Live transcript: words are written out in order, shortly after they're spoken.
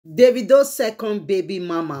Davido second baby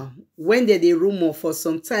mama when dey rumor for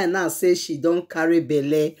some time now say she don carry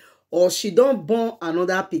belle or she don born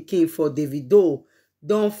another pikin for Davido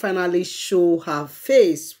don finally show her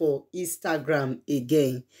face for Instagram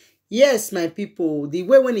again. Yes, my people, the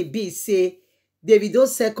way when e be say Davido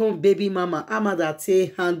second baby mama Amada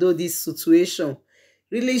take handle this situation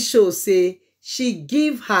really show say she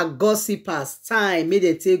give her gossipers time make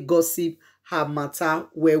dem take gossip her matter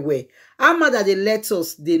well well. Amada dey let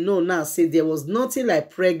us dey know now say there was nothing like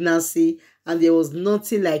pregnancy and there was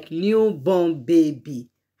nothing like newborn baby.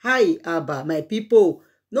 Hi Abba, my people,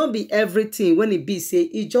 no be everything when e be say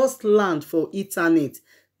e just land for internet,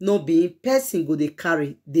 no be person go dey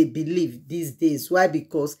carry dey believe these days. Why?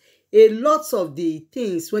 Because a lot of the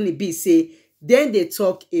things when e be say dem dey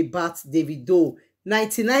talk about Davido,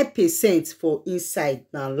 99% for inside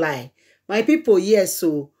na lie. My people, yes,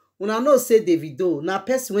 so una know say Davido na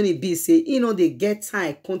person when e be say e no dey get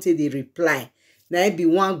time come take dey reply. Na it be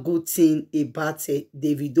one good thing about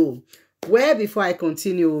Davido. Well, before I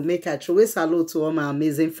continue, make I throw a salute to all my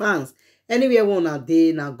amazing fans. Anywhere una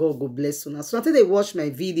dey, na God go bless una. So until they watch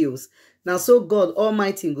my videos, now so God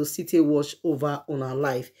Almighty go sit a watch over on our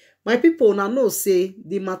life. My people, una know say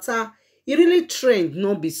the matter e really trend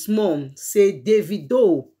no be small. Say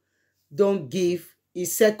Davido don give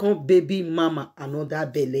his second baby mama another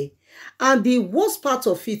belle, and the worst part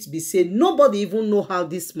of it be say nobody even know how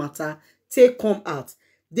this matter take come out.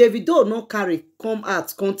 Davido no carry come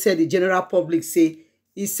out come tell the general public say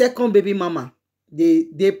his second baby mama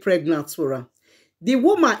dey pregnant for am. The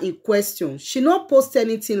woman in question, she no post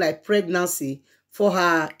anything like pregnancy for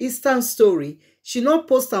her Insta story. She no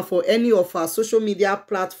post am for any of her social media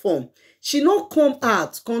platform. She no come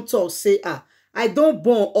out come talk say I don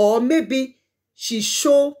born, or maybe she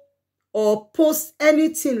show or post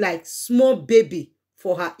anything like small baby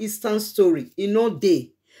for her Insta story. E no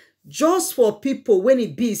dey. Just for people when e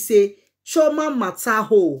be say trauma matter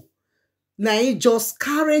whole, na e just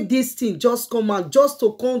carry this thing just come out just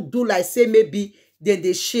to come do like say maybe dem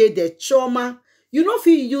dey shade the trauma. You no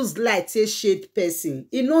fit use light take shade person.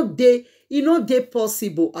 E no dey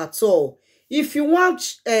possible at all. If you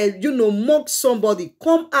want mock somebody,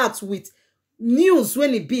 come out with news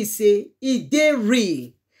when e be say e dey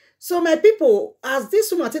real. So my people, as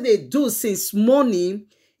this woman take dey do since morning,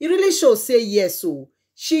 e really show say yes, so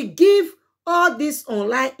she give all these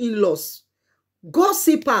online in-laws,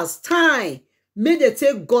 gossipers time make dem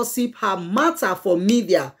take gossip her matter for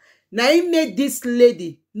media. Na im make this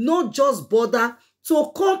lady no just bother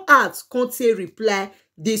to come out come take reply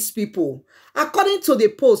these people. According to the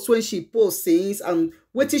post when she post since, and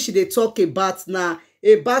wetin she dey talk about na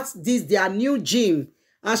about this their new gym,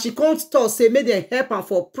 and she come talk say make dem help am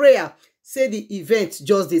for prayer, say the event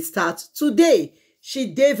just dey start today.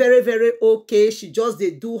 She dey very very okay. She just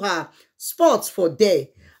dey do her sports for there.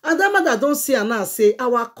 And that mother don see am now say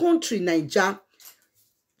our country Naija,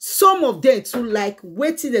 some of them too like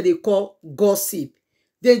wetin dem dey call gossip.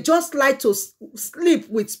 They just like to sleep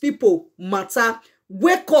with people matter,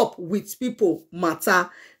 wake up with people matter.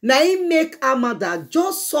 Na im make Amada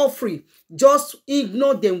just suffering, just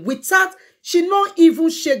ignore them without, she no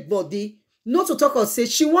even shake body, not to talk of say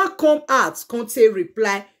she wan come out come take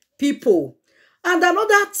reply people. And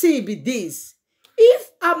another thing be this: if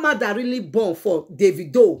Amada really born for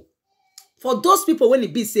Davido, for those people when e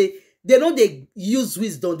be say they no dey use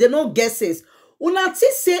wisdom, they no get sense, una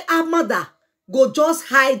think say Amada go just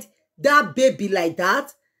hide that baby like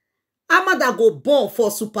that? Amada go born for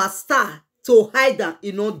superstar to hide am?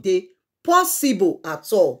 E no dey possible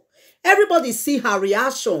at all. Everybody see her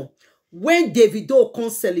reaction when Davido come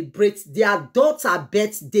celebrate their daughter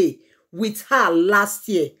birthday with her last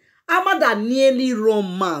year. Amada nearly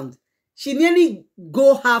run mad. She nearly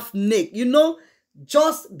go half naked,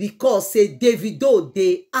 just because say Davido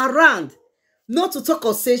dey around. Not to talk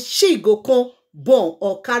of say she go come born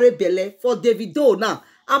or carry belle for Davido now.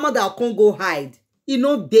 Amada come go hide. E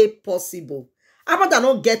no dey possible. Amada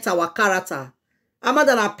no get our character.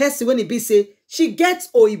 Amada na person when e be say she get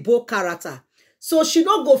oyibo character, so she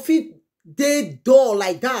no go fit dey dull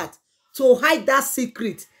like that to hide that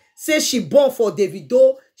secret. Say she born for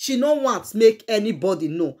Davido, she no want make anybody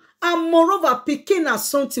know. And moreover, pikin na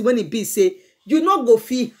something when e be say you no go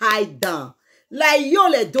fit hide down. Like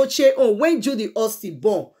Yul Edochie own when Judy Austin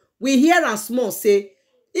born, we hear am small say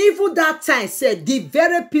even that time said the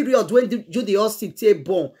very period when Judy Austin take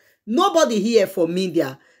born, nobody hear for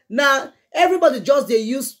media. Now everybody just dey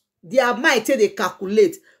use their mind take dey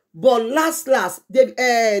calculate. But last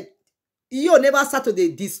you never start to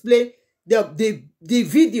dey display the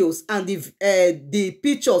videos and the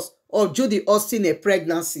pictures of Judy Austin a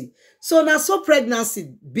pregnancy. So na so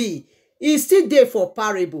pregnancy be, e still dey for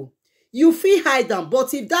parable. You fit hide am,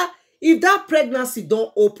 but if that pregnancy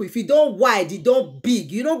don open, if e don wide, e don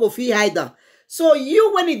big, you no go fit hide am. So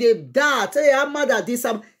you, when e dey die, tell your mother this,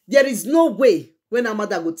 there is no way when her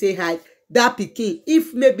mother go take hide that pikin,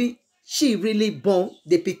 if maybe she really born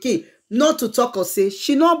the pikin. Not to talk of say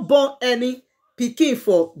she not born any pikin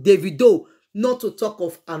for Davido, not to talk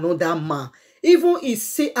of another man. Even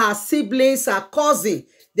her siblings, her cousin,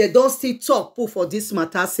 they don still talk put for this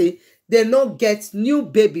matter, say they no get new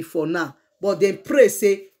baby for now, but dem pray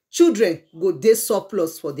say children go dey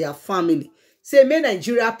surplus for their family. Say make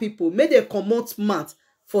Nigeria people, make dem comot mouth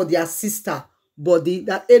for their sister body,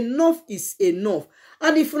 that enough is enough.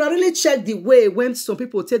 And if una really check the way when some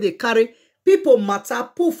people take dey carry people matter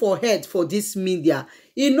put for head for this media,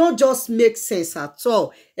 e no just make sense at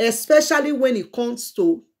all, especially when it comes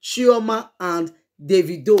to Chioma and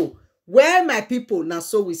Davido. Well, my people, na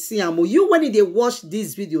so we see am. You, when they watch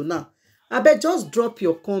this video now, abeg just drop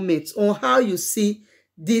your comments on how you see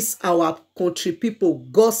this our country people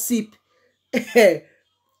gossip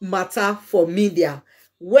matter for media.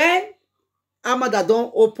 When Amada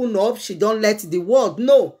don open up, she don let the world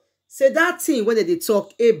know, say that thing when they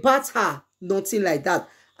talk about her, nothing like that.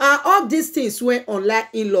 And all these things when online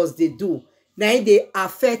in-laws they do, now they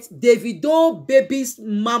affect Davido baby's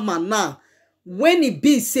mama now. When it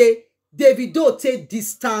be say Davido take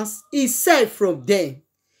distance himself from them.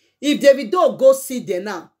 If Davido go see them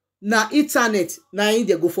now, na internet, na they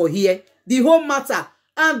go for here the whole matter.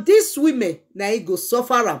 And these women, na it go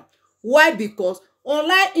suffer am. Why? Because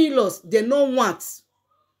online in-laws, they no want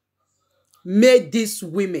make these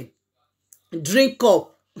women drink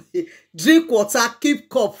cup, drink water, keep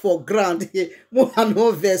cup for ground.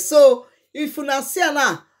 So if una see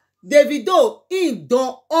now, Davido in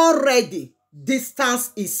don already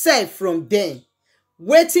distance himself from them.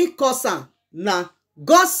 Wetin cause am na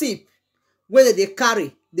gossip wey they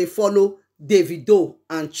carry, they follow Davido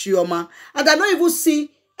and Chioma. And I don't even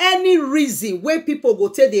see any reason where people go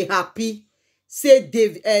take they happy say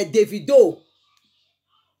Davido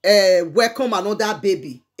welcome another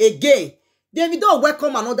baby again. Davido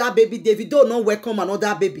welcome another baby, Davido no welcome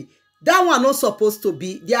another baby. That one not supposed to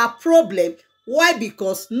be their problem. Why?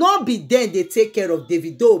 Because not be them they take care of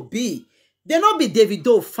Davido be. They not be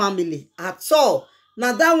Davido family at all.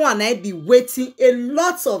 Now that one I be waiting a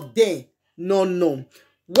lot of them no.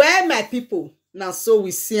 Well, my people, now so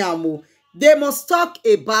we see am. They must talk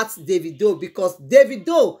about Davido, because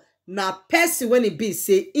Davido na person when it be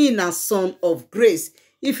say he na son of grace.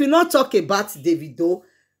 If you not talk about Davido,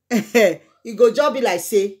 it go just be like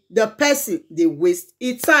say the person they waste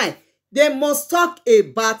its time. They must talk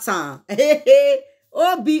about am.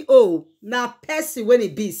 OBO na person when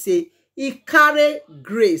it be say he carry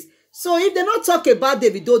grace. So if they not talk about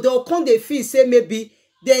Davido, they'll come they feel say maybe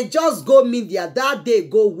they just go media that day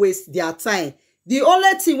go waste their time. The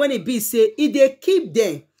only thing when it be say if they keep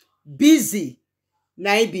them busy,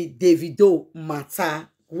 na it be Davido matter.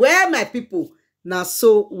 Well, my people, now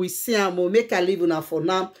so we see am. Make I leave una for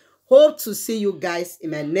now. Hope to see you guys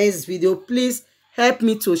in my next video. Please help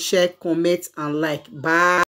me to share, comment, and like. Bye.